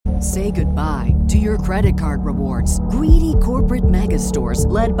Say goodbye to your credit card rewards. Greedy corporate mega stores,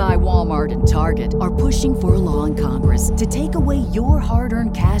 led by Walmart and Target, are pushing for a law in Congress to take away your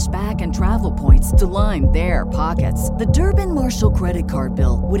hard-earned cash back and travel points to line their pockets. The Durbin-Marshall credit card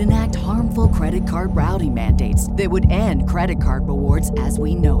bill would enact harmful credit card routing mandates that would end credit card rewards as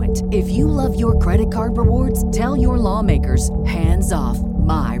we know it. If you love your credit card rewards, tell your lawmakers, hands off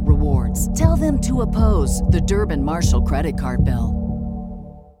my rewards. Tell them to oppose the Durbin-Marshall credit card bill.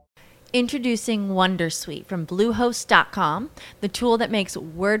 Introducing Wondersuite from Bluehost.com, the tool that makes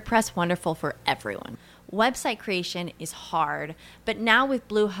WordPress wonderful for everyone. Website creation is hard, but now with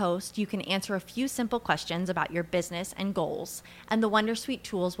Bluehost, you can answer a few simple questions about your business and goals, and the Wondersuite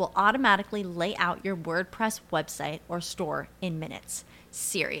tools will automatically lay out your WordPress website or store in minutes.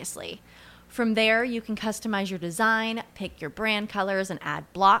 Seriously. From there, you can customize your design, pick your brand colors, and add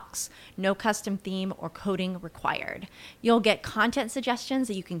blocks. No custom theme or coding required. You'll get content suggestions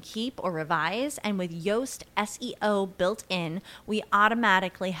that you can keep or revise, and with Yoast SEO built in, we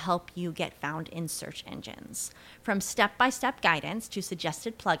automatically help you get found in search engines. From step-by-step guidance to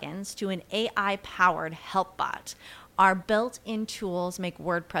suggested plugins to an AI-powered help bot, our built-in tools make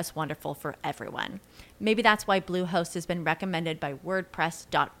WordPress wonderful for everyone. Maybe that's why Bluehost has been recommended by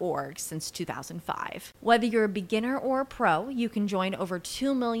WordPress.org since 2005. Whether you're a beginner or a pro, you can join over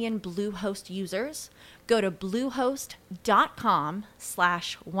 2 million Bluehost users. Go to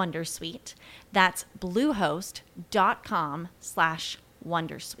bluehost.com/wondersuite. That's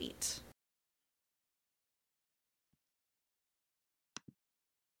bluehost.com/wondersuite.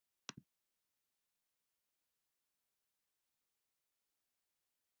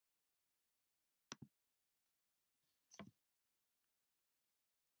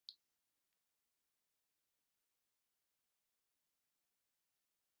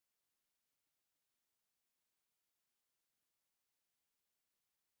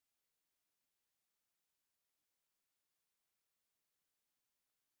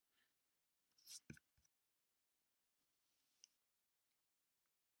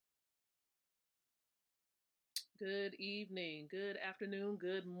 Good evening, good afternoon,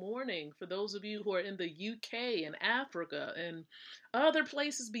 good morning for those of you who are in the UK and Africa and other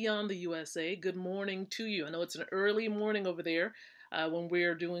places beyond the USA. Good morning to you. I know it's an early morning over there when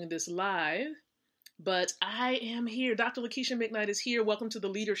we're doing this live, but I am here. Dr. Lakeisha McKnight is here. Welcome to the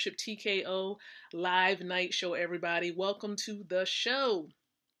Leadership TKO live night show, everybody. Welcome to the show.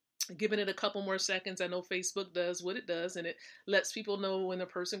 Giving it a couple more seconds. I know Facebook does what it does, and it lets people know when the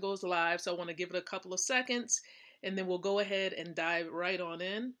person goes live. So I want to give it a couple of seconds, and then we'll go ahead and dive right on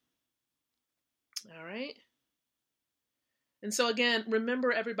in. All right. And so again,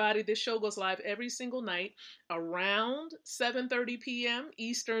 remember everybody, this show goes live every single night around 7:30 p.m.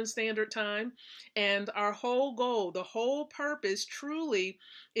 Eastern Standard Time. And our whole goal, the whole purpose truly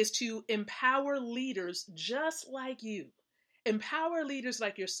is to empower leaders just like you. Empower leaders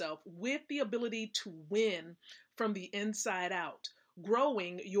like yourself with the ability to win from the inside out,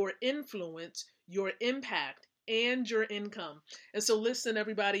 growing your influence, your impact, and your income. And so listen,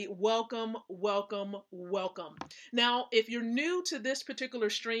 everybody, welcome, welcome, welcome. Now, if you're new to this particular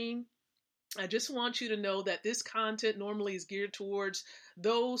stream, I just want you to know that this content normally is geared towards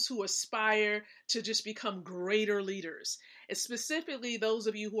those who aspire to just become greater leaders, and specifically those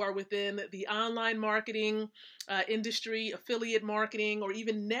of you who are within the online marketing industry, affiliate marketing, or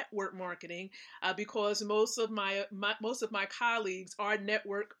even network marketing, because most of my colleagues are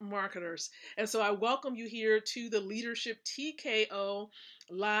network marketers. And so I welcome you here to the Leadership TKO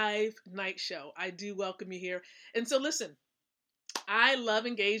live night show. I do welcome you here. And so listen, I love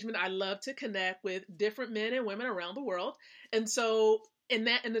engagement. I love to connect with different men and women around the world. And so in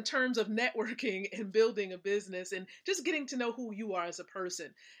the terms of networking and building a business and just getting to know who you are as a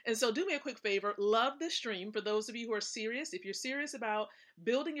person. And so do me a quick favor, love this stream for those of you who are serious. If you're serious about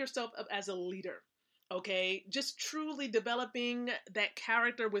building yourself up as a leader, okay, just truly developing that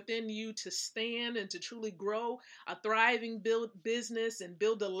character within you to stand and to truly grow a thriving business and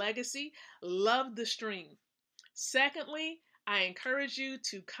build a legacy, love the stream. Secondly, I encourage you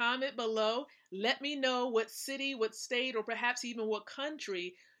to comment below. Let me know what city, what state, or perhaps even what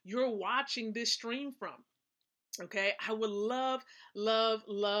country you're watching this stream from. Okay, I would love, love,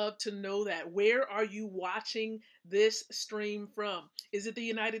 love to know that. Where are you watching this stream from? Is it the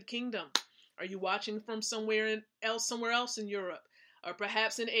United Kingdom? Are you watching from somewhere else in Europe? Or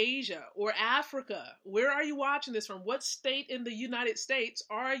perhaps in Asia or Africa? Where are you watching this from? What state in the United States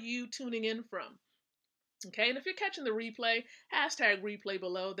are you tuning in from? Okay, and if you're catching the replay, hashtag replay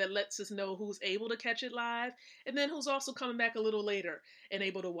below. That lets us know who's able to catch it live and then who's also coming back a little later and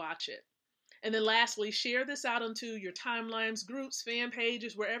able to watch it. And then lastly, share this out onto your timelines, groups, fan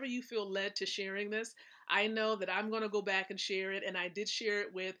pages, wherever you feel led to sharing this. I know that I'm going to go back and share it, and I did share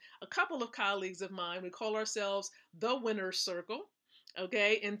it with a couple of colleagues of mine. We call ourselves the Winner's Circle.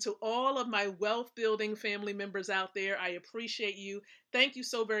 Okay, and to all of my wealth building family members out there, I appreciate you. Thank you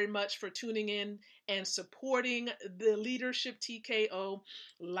so very much for tuning in and supporting the Leadership TKO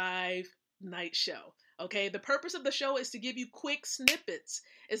live night show. Okay, the purpose of the show is to give you quick snippets.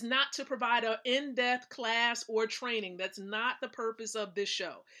 It's not to provide an in-depth class or training. That's not the purpose of this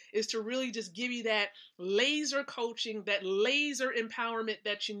show. It's to really just give you that laser coaching, that laser empowerment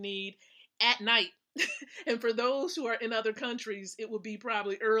that you need at night. And for those who are in other countries, it will be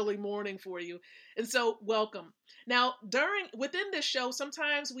probably early morning for you. And so welcome. Now, within this show,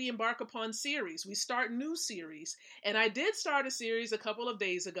 sometimes we embark upon series. We start new series. And I did start a series a couple of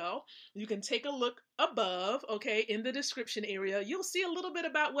days ago. You can take a look above, okay, in the description area. You'll see a little bit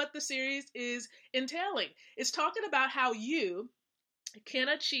about what the series is entailing. It's talking about how you can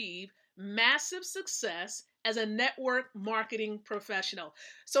achieve massive success as a network marketing professional.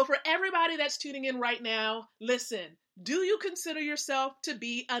 So for everybody that's tuning in right now, listen, do you consider yourself to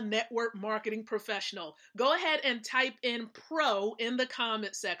be a network marketing professional? Go ahead and type in pro in the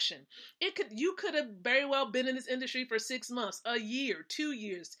comment section. You could have very well been in this industry for 6 months, a year, 2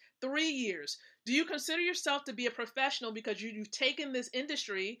 years, 3 years. Do you consider yourself to be a professional because you've taken this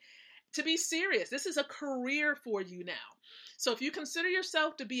industry to be serious? This is a career for you now. So if you consider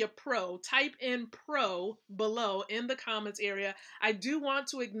yourself to be a pro, type in pro below in the comments area. I do want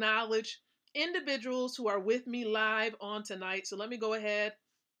to acknowledge individuals who are with me live on tonight. So let me go ahead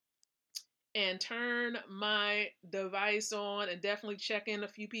and turn my device on and definitely check in a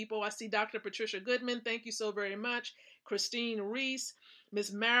few people. I see Dr. Patricia Goodman. Thank you so very much. Christine Reese,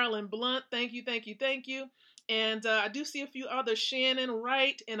 Miss Marilyn Blunt. Thank you, thank you, thank you. And I do see a few others, Shannon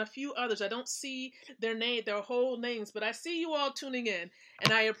Wright and a few others. I don't see their whole names, but I see you all tuning in,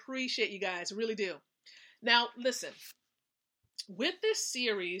 and I appreciate you guys, really do. Now, listen, with this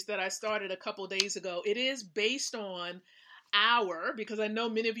series that I started a couple days ago, it is based on because I know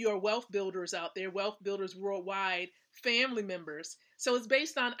many of you are wealth builders out there, wealth builders worldwide, family members. So it's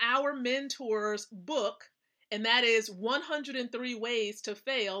based on our mentor's book, and that is 103 Ways to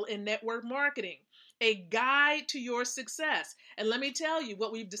Fail in Network Marketing. A guide to your success. And let me tell you,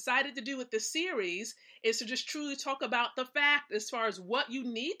 what we've decided to do with this series is to just truly talk about the fact as far as what you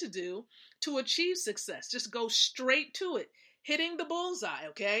need to do to achieve success. Just go straight to it, hitting the bullseye,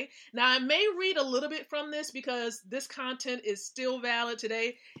 okay? Now, I may read a little bit from this because this content is still valid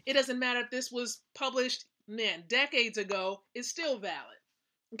today. It doesn't matter if this was published, decades ago, it's still valid.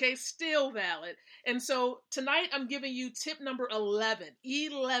 Okay, still valid. And so tonight I'm giving you tip number 11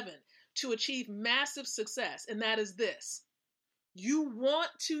 to achieve massive success, and that is this. You want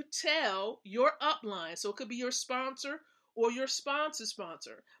to tell your upline, so it could be your sponsor or your sponsor's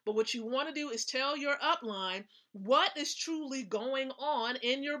sponsor, but what you want to do is tell your upline what is truly going on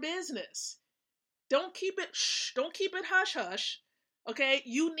in your business. Don't keep it hush-hush, okay?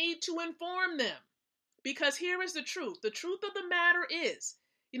 You need to inform them, because here is the truth. The truth of the matter is,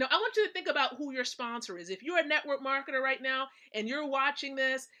 I want you to think about who your sponsor is. If you're a network marketer right now and you're watching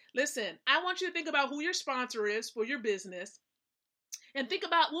this, listen, I want you to think about who your sponsor is for your business and think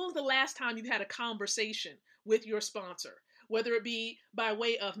about when was the last time you had a conversation with your sponsor, whether it be by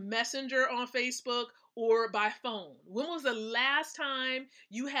way of Messenger on Facebook or by phone. When was the last time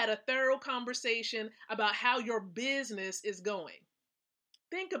you had a thorough conversation about how your business is going?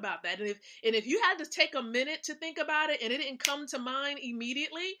 Think about that. And if you had to take a minute to think about it and it didn't come to mind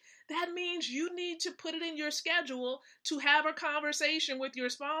immediately, that means you need to put it in your schedule to have a conversation with your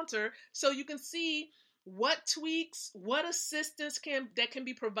sponsor so you can see what tweaks, what assistance can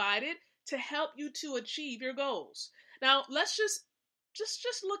be provided to help you to achieve your goals. Now, let's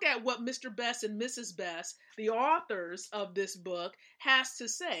just look at what Mr. Best and Mrs. Best, the authors of this book, has to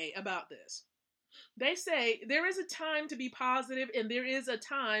say about this. They say there is a time to be positive and there is a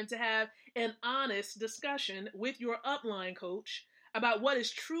time to have an honest discussion with your upline coach about what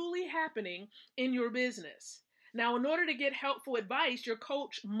is truly happening in your business. Now, in order to get helpful advice, your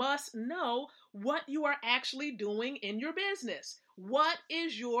coach must know what you are actually doing in your business. What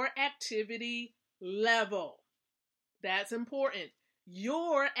is your activity level? That's important.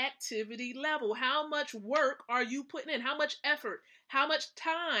 Your activity level. How much work are you putting in? How much effort? How much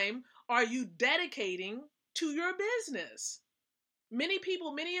time are you dedicating to your business? Many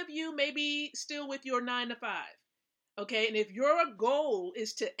of you may be still with your 9 to 5. Okay. And if your goal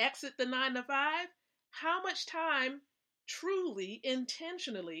is to exit the 9 to 5, how much time truly,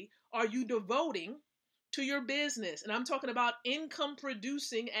 intentionally are you devoting to your business? And I'm talking about income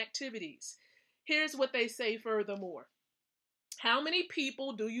producing activities. Here's what they say furthermore. How many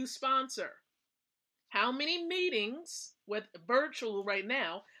people do you sponsor? How many meetings, with virtual right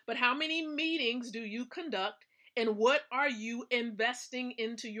now, but how many meetings do you conduct? And what are you investing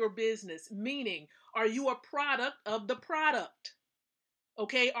into your business? Meaning, are you a product of the product?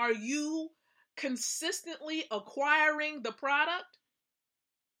 Okay, are you consistently acquiring the product?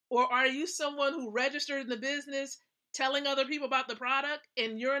 Or are you someone who registered in the business telling other people about the product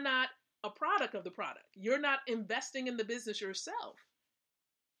and you're not a product of the product? You're not investing in the business yourself.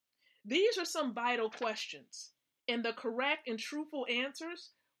 These are some vital questions, and the correct and truthful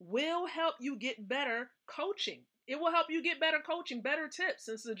answers will help you get better coaching. It will help you get better coaching, better tips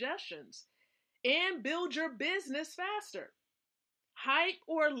and suggestions, and build your business faster. Hype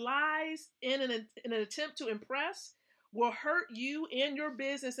or lies in an attempt to impress will hurt you and your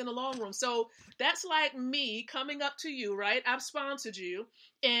business in the long run. So that's like me coming up to you, right? I've sponsored you,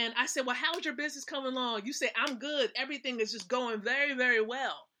 and I said, well, how's your business coming along? You say, I'm good. Everything is just going very, very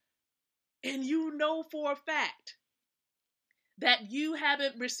well. And you know for a fact that you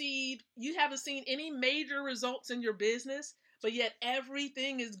haven't seen any major results in your business, but yet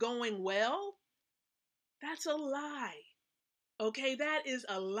everything is going well. That's a lie. Okay, that is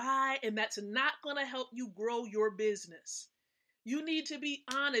a lie, and that's not going to help you grow your business. You need to be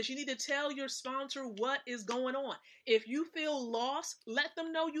honest. You need to tell your sponsor what is going on. If you feel lost, let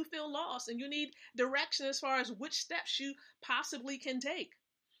them know you feel lost, and you need direction as far as which steps you possibly can take.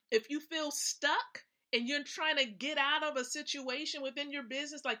 If you feel stuck and you're trying to get out of a situation within your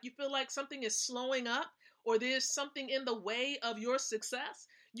business, like you feel like something is slowing up or there's something in the way of your success,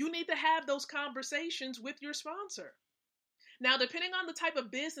 you need to have those conversations with your sponsor. Now, depending on the type of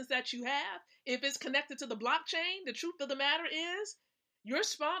business that you have, if it's connected to the blockchain, the truth of the matter is your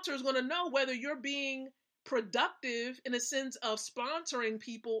sponsor is going to know whether you're being productive in a sense of sponsoring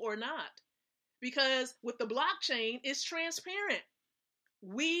people or not. Because with the blockchain, it's transparent.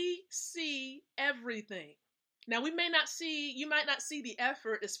 We see everything. Now, you might not see the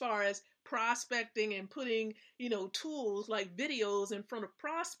effort as far as prospecting and putting, tools like videos in front of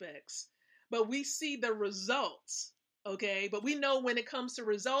prospects, but we see the results. Okay, but we know when it comes to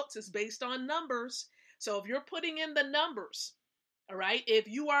results, it's based on numbers. So if you're putting in the numbers, all right, if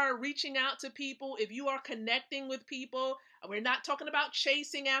you are reaching out to people, if you are connecting with people, we're not talking about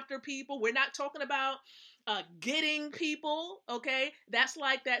chasing after people. We're not talking about getting people. Okay, that's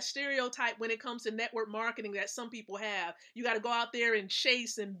like that stereotype when it comes to network marketing that some people have. You got to go out there and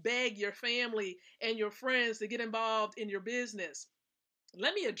chase and beg your family and your friends to get involved in your business.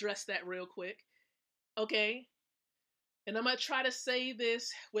 Let me address that real quick. Okay. And I'm going to try to say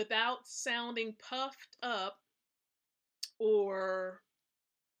this without sounding puffed up or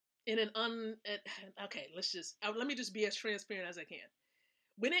in let me just be as transparent as I can.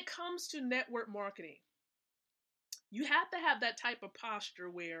 When it comes to network marketing, you have to have that type of posture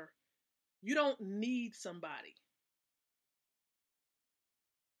where you don't need somebody.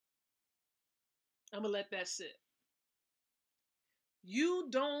 I'm going to let that sit. You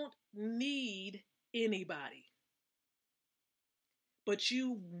don't need anybody. But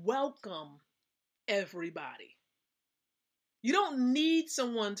you welcome everybody. You don't need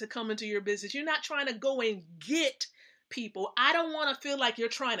someone to come into your business. You're not trying to go and get people. I don't want to feel like you're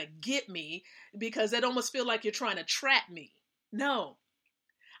trying to get me because it almost feels like you're trying to trap me. No.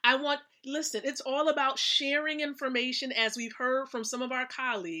 Listen, it's all about sharing information, as we've heard from some of our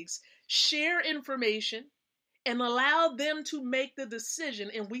colleagues. Share information and allow them to make the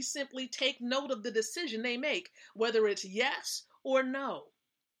decision, and we simply take note of the decision they make, whether it's yes or no.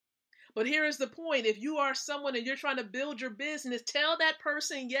 But here is the point. If you are someone and you're trying to build your business, tell that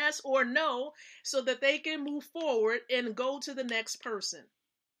person yes or no so that they can move forward and go to the next person.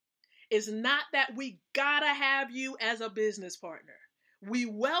 It's not that we gotta have you as a business partner. We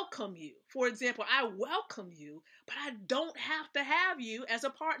welcome you. For example, I welcome you, but I don't have to have you as a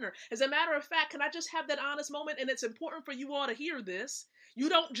partner. As a matter of fact, can I just have that honest moment? And it's important for you all to hear this. You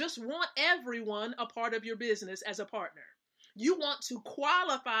don't just want everyone a part of your business as a partner. You want to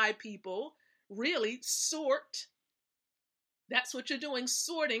qualify people, really sort. That's what you're doing,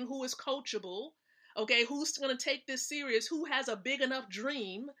 sorting who is coachable, okay, who's going to take this serious, who has a big enough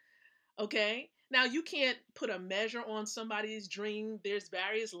dream, okay. Now, you can't put a measure on somebody's dream. There's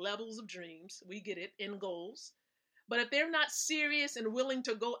various levels of dreams. We get it, in goals. But if they're not serious and willing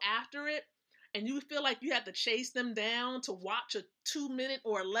to go after it, and you feel like you have to chase them down to watch a 2-minute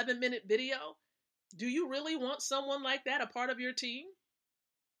or 11-minute video, do you really want someone like that a part of your team?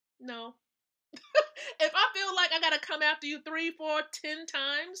 No. If I feel like I got to come after you 3, 4, 10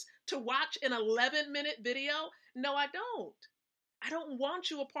 times to watch an 11-minute video, no, I don't. I don't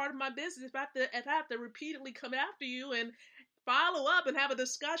want you a part of my business if I have to repeatedly come after you and follow up and have a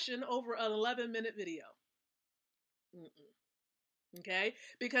discussion over an 11-minute video. Okay?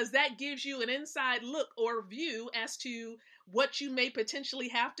 Because that gives you an inside look or view as to what you may potentially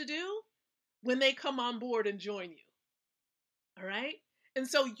have to do when they come on board and join you. All right? And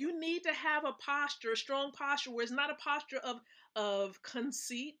so you need to have a posture, a strong posture, where it's not a posture of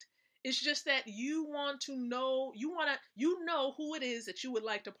conceit. It's just that you know who it is that you would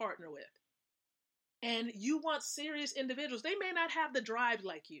like to partner with. And you want serious individuals. They may not have the drive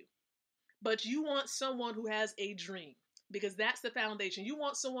like you, but you want someone who has a dream, because that's the foundation. You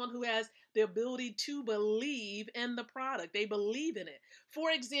want someone who has the ability to believe in the product. They believe in it.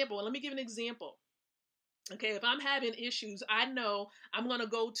 For example, let me give an example. Okay, if I'm having issues, I know I'm going to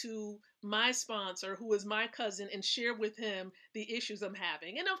go to my sponsor, who is my cousin, and share with him the issues I'm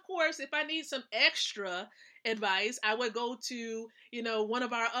having. And of course, if I need some extra advice, I would go to, one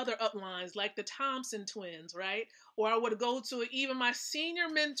of our other uplines, like the Thompson twins, right? Or I would go to even my senior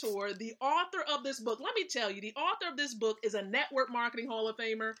mentor, the author of this book. Let me tell you, the author of this book is a Network Marketing Hall of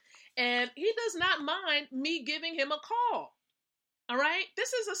Famer, and he does not mind me giving him a call. All right?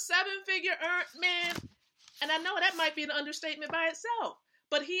 This is a 7-figure earned man. And I know that might be an understatement by itself,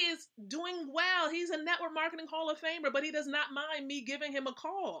 but he is doing well. He's a Network Marketing Hall of Famer, but he does not mind me giving him a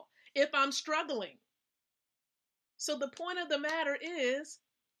call if I'm struggling. So the point of the matter is,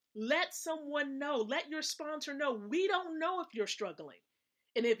 let someone know, let your sponsor know. We don't know if you're struggling.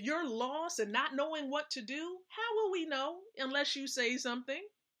 And if you're lost and not knowing what to do, how will we know unless you say something?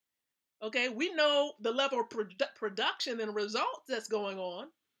 Okay, we know the level of production and results that's going on.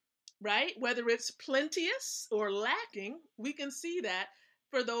 Right? Whether it's plenteous or lacking, we can see that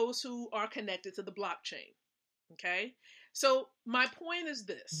for those who are connected to the blockchain. Okay? So my point is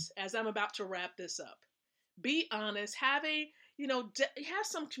this, as I'm about to wrap this up. Be honest, have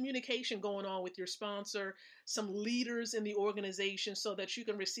some communication going on with your sponsor, some leaders in the organization, so that you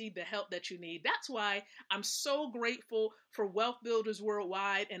can receive the help that you need. That's why I'm so grateful for Wealth Builders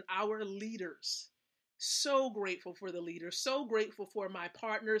Worldwide and our leaders. So grateful for the leaders, so grateful for my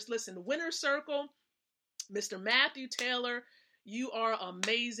partners. Listen, Winner Circle, Mr. Matthew Taylor, you are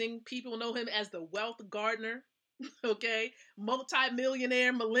amazing. People know him as the Wealth Gardener, okay?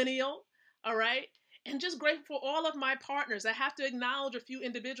 Multi-millionaire millennial, all right? And just grateful for all of my partners. I have to acknowledge a few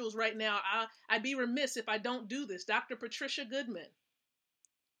individuals right now. I'd be remiss if I don't do this. Dr. Patricia Goodman,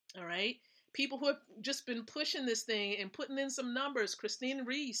 all right? People who have just been pushing this thing and putting in some numbers. Christine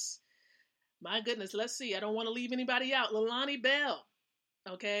Reese. My goodness, let's see. I don't want to leave anybody out. Lalani Bell,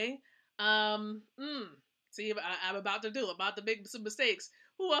 okay? See, I'm about to make some mistakes.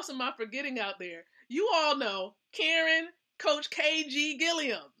 Who else am I forgetting out there? You all know Karen, Coach KG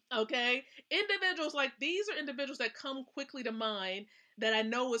Gilliam, okay? Individuals like these are individuals that come quickly to mind that I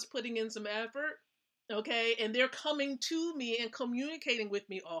know is putting in some effort, okay? And they're coming to me and communicating with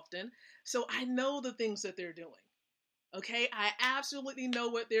me often, so I know the things that they're doing, okay? I absolutely know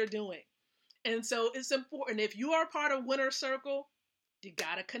what they're doing. And so it's important. If you are part of Winner Circle, you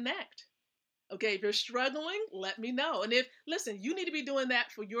got to connect. Okay, if you're struggling, let me know. And you need to be doing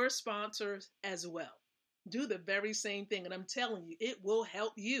that for your sponsors as well. Do the very same thing. And I'm telling you, it will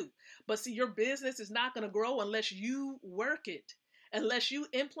help you. But see, your business is not going to grow unless you work it, unless you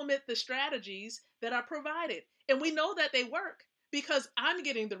implement the strategies that are provided. And we know that they work because I'm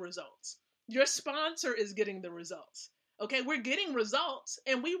getting the results. Your sponsor is getting the results. Okay, we're getting results,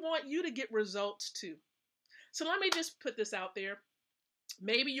 and we want you to get results too. So let me just put this out there.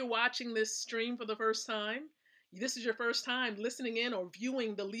 Maybe you're watching this stream for the first time. This is your first time listening in or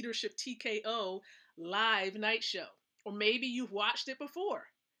viewing the Leadership TKO live night show. Or maybe you've watched it before.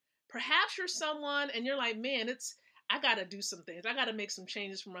 Perhaps you're someone and you're like, man, I got to do some things. I got to make some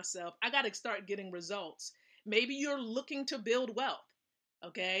changes for myself. I got to start getting results. Maybe you're looking to build wealth.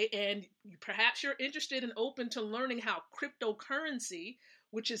 Okay, and perhaps you're interested and open to learning how cryptocurrency,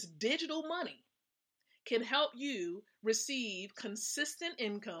 which is digital money, can help you receive consistent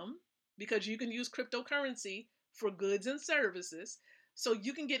income, because you can use cryptocurrency for goods and services. So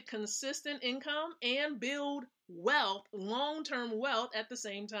you can get consistent income and build wealth, long-term wealth at the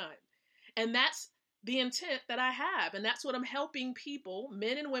same time. And that's the intent that I have. And that's what I'm helping people,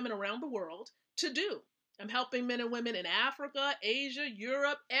 men and women around the world, to do. I'm helping men and women in Africa, Asia,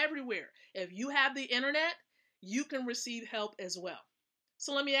 Europe, everywhere. If you have the internet, you can receive help as well.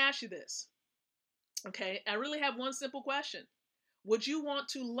 So let me ask you this. Okay, I really have one simple question. Would you want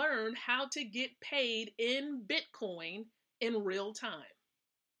to learn how to get paid in Bitcoin in real time?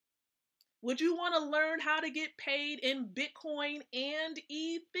 Would you want to learn how to get paid in Bitcoin and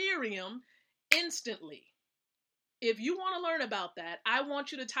Ethereum instantly? If you want to learn about that, I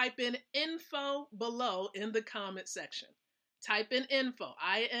want you to type in info below in the comment section. Type in info,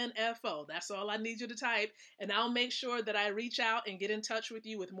 I-N-F-O. That's all I need you to type, and I'll make sure that I reach out and get in touch with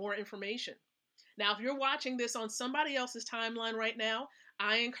you with more information. Now, if you're watching this on somebody else's timeline right now,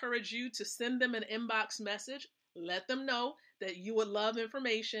 I encourage you to send them an inbox message. Let them know that you would love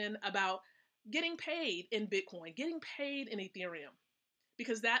information about getting paid in Bitcoin, getting paid in Ethereum,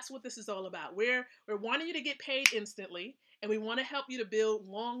 because that's what this is all about. We're wanting you to get paid instantly, and we want to help you to build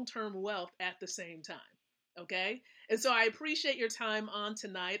long-term wealth at the same time. Okay? And so I appreciate your time on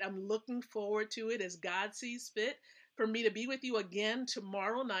tonight. I'm looking forward to it as God sees fit for me to be with you again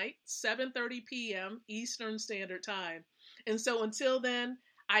tomorrow night, 7:30 p.m. Eastern Standard Time. And so until then,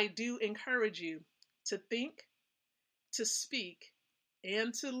 I do encourage you to think, to speak,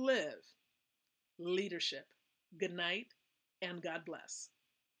 and to live leadership. Good night, and God bless.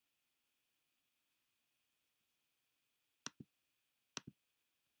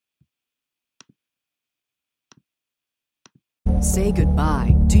 Say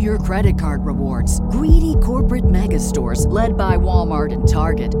goodbye to your credit card rewards. Greedy corporate mega stores, led by Walmart and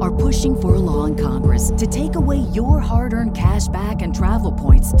Target, are pushing for a law in Congress to take away your hard-earned cash back and travel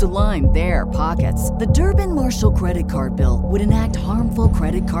points to line their pockets. The Durbin-Marshall credit card bill would enact harmful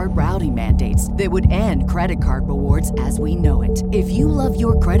credit card routing mandates that would end credit card rewards as we know it. If you love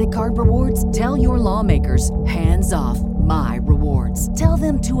your credit card rewards, tell your lawmakers, hands off my rewards. Tell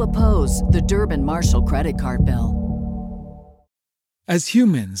them to oppose the Durbin-Marshall credit card bill. As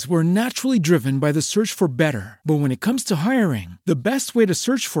humans, we're naturally driven by the search for better. But when it comes to hiring, the best way to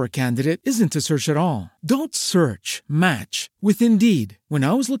search for a candidate isn't to search at all. Don't search, match with Indeed. When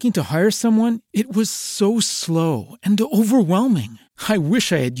I was looking to hire someone, it was so slow and overwhelming. I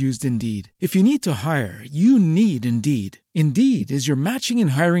wish I had used Indeed. If you need to hire, you need Indeed. Indeed is your matching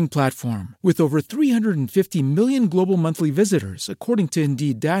and hiring platform with over 350 million global monthly visitors, according to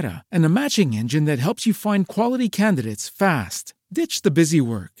Indeed data, and a matching engine that helps you find quality candidates fast. Ditch the busy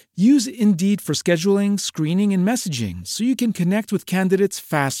work. Use Indeed for scheduling, screening, and messaging so you can connect with candidates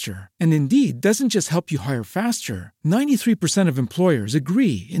faster. And Indeed doesn't just help you hire faster. 93% of employers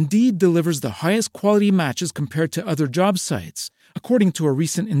agree Indeed delivers the highest quality matches compared to other job sites, according to a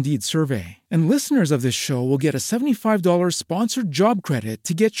recent Indeed survey. And listeners of this show will get a $75 sponsored job credit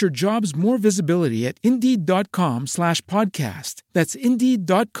to get your jobs more visibility at Indeed.com/podcast. That's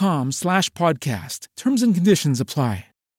Indeed.com/podcast. Terms and conditions apply.